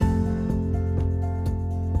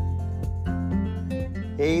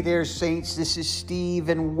Hey there, saints. This is Steve,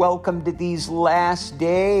 and welcome to these last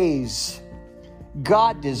days.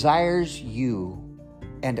 God desires you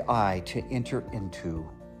and I to enter into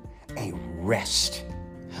a rest.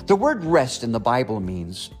 The word rest in the Bible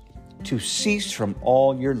means to cease from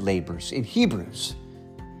all your labors. In Hebrews,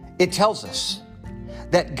 it tells us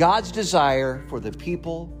that God's desire for the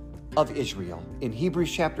people of Israel in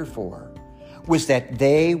Hebrews chapter 4 was that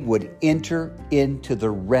they would enter into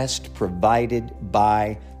the rest provided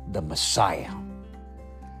by the Messiah.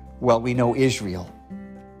 Well, we know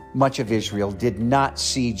much of Israel did not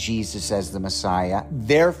see Jesus as the Messiah.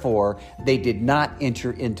 Therefore, they did not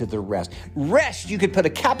enter into the rest. Rest, you could put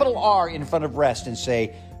a capital R in front of rest and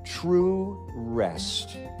say, true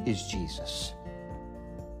rest is Jesus.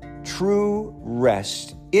 True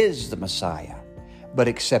rest is the Messiah, but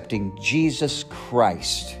accepting Jesus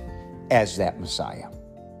Christ as that Messiah.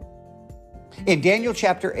 In Daniel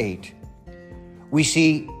chapter 8, we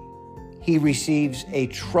see he receives a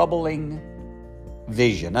troubling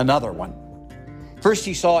vision, another one. First,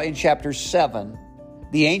 he saw in chapter 7,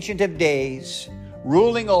 the Ancient of Days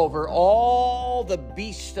ruling over all the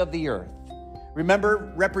beasts of the earth.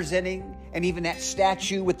 Remember, representing, and even that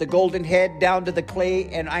statue with the golden head down to the clay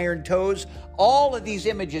and iron toes, all of these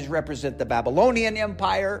images represent the Babylonian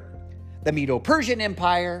Empire, the Medo Persian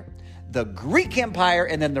Empire, the Greek Empire,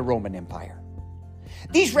 and then the Roman Empire.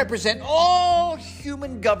 These represent all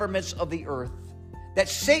human governments of the earth that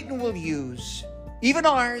Satan will use, even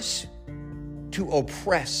ours, to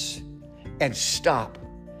oppress and stop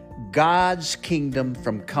God's kingdom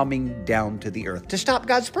from coming down to the earth, to stop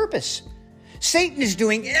God's purpose. Satan is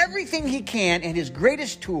doing everything he can, and his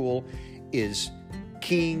greatest tool is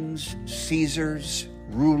kings, Caesars,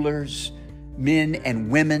 rulers, men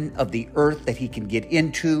and women of the earth that he can get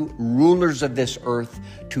into, rulers of this earth,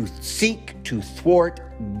 to seek to thwart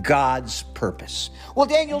God's purpose. Well,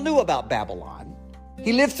 Daniel knew about Babylon.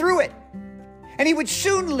 He lived through it. And he would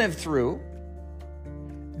soon live through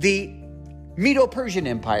the Medo Persian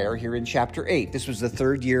Empire here in chapter 8. This was the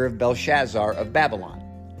third year of Belshazzar of Babylon.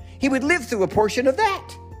 He would live through a portion of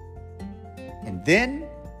that. And then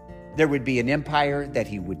there would be an empire that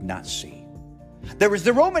he would not see. There was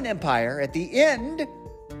the Roman Empire at the end,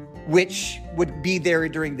 which would be there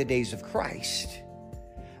during the days of Christ.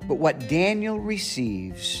 But what Daniel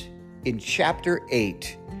receives in chapter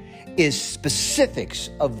 8 is specifics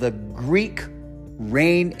of the Greek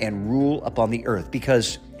reign and rule upon the earth.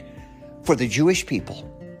 Because for the Jewish people,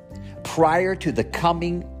 prior to the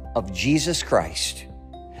coming of Jesus Christ,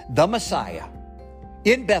 the Messiah,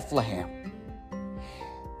 in Bethlehem,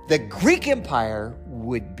 the Greek Empire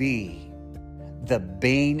would be the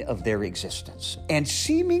bane of their existence. And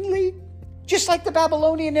seemingly, just like the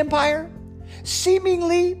Babylonian Empire,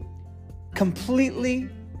 seemingly completely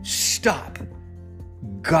stop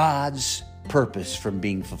God's purpose from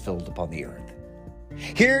being fulfilled upon the earth.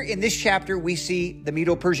 Here in this chapter, we see the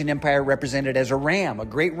Medo Persian Empire represented as a ram, a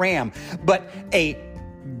great ram, but a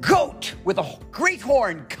goat with a great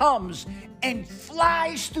horn comes and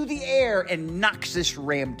flies through the air and knocks this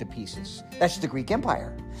ram to pieces. That's the Greek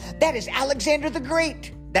Empire. That is Alexander the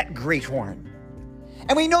Great, that great horn.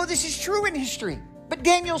 And we know this is true in history, but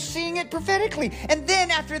Daniel's seeing it prophetically. And then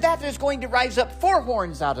after that, there's going to rise up 4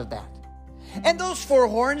 horns out of that. And those 4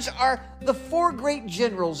 horns are the 4 great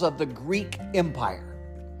generals of the Greek Empire.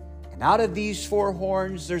 And out of these 4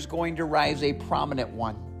 horns, there's going to rise a prominent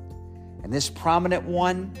one. And this prominent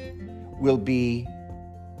one will be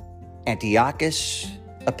Antiochus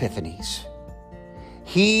Epiphanies.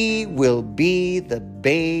 He will be the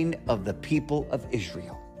bane of the people of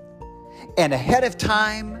Israel. And ahead of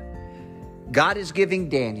time, God is giving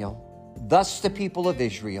Daniel, thus the people of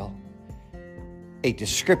Israel, a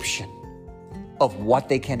description of what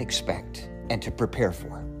they can expect and to prepare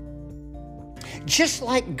for. Just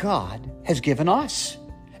like God has given us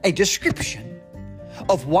a description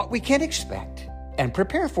of what we can expect and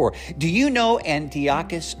prepare for. Do you know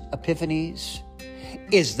Antiochus Epiphanies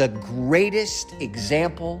is the greatest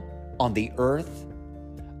example on the earth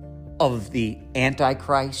of the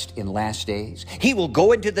antichrist in last days? He will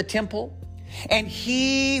go into the temple and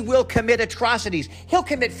he will commit atrocities. He'll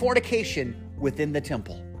commit fornication within the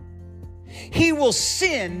temple. He will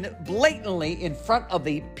sin blatantly in front of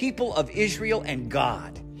the people of Israel and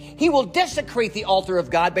God. He will desecrate the altar of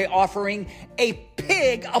God by offering a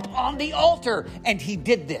pig upon the altar. And he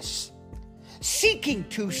did this, seeking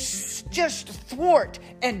to just thwart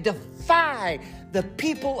and defy the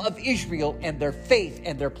people of Israel and their faith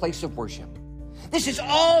and their place of worship. This is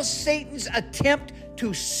all Satan's attempt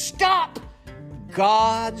to stop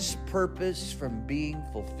God's purpose from being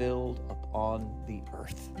fulfilled upon the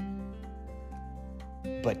earth.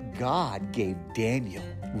 But God gave Daniel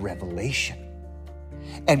revelation.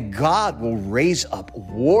 And God will raise up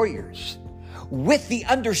warriors with the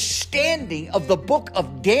understanding of the book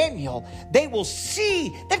of Daniel. They will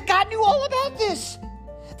see that God knew all about this.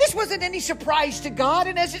 This wasn't any surprise to God.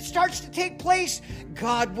 And as it starts to take place,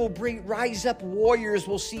 God will rise up warriors,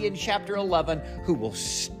 we'll see in chapter 11, who will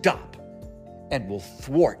stop and will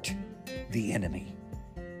thwart the enemy.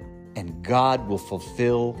 And God will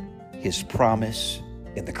fulfill his promise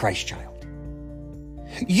in the Christ child.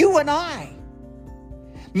 You and I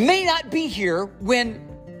may not be here when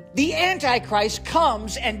the Antichrist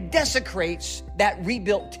comes and desecrates that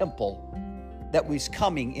rebuilt temple that was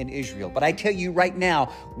coming in Israel. But I tell you right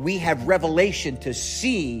now, we have revelation to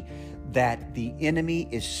see that the enemy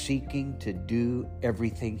is seeking to do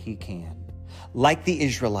everything he can. Like the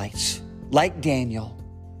Israelites, like Daniel,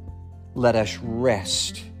 let us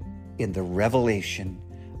rest in the revelation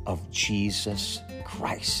of Jesus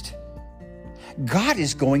Christ. God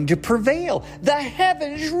is going to prevail. The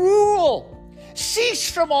heavens rule. Cease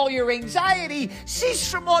from all your anxiety. Cease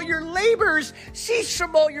from all your labors. Cease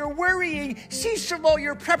from all your worrying. Cease from all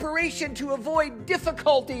your preparation to avoid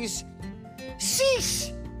difficulties.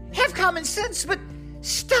 Cease. Have common sense, but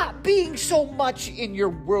stop being so much in your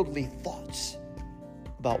worldly thoughts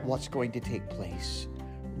about what's going to take place.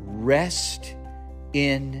 Rest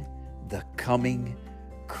in the coming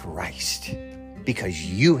Christ, because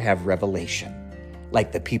you have revelation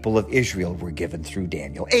like the people of Israel were given through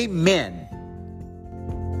Daniel. Amen.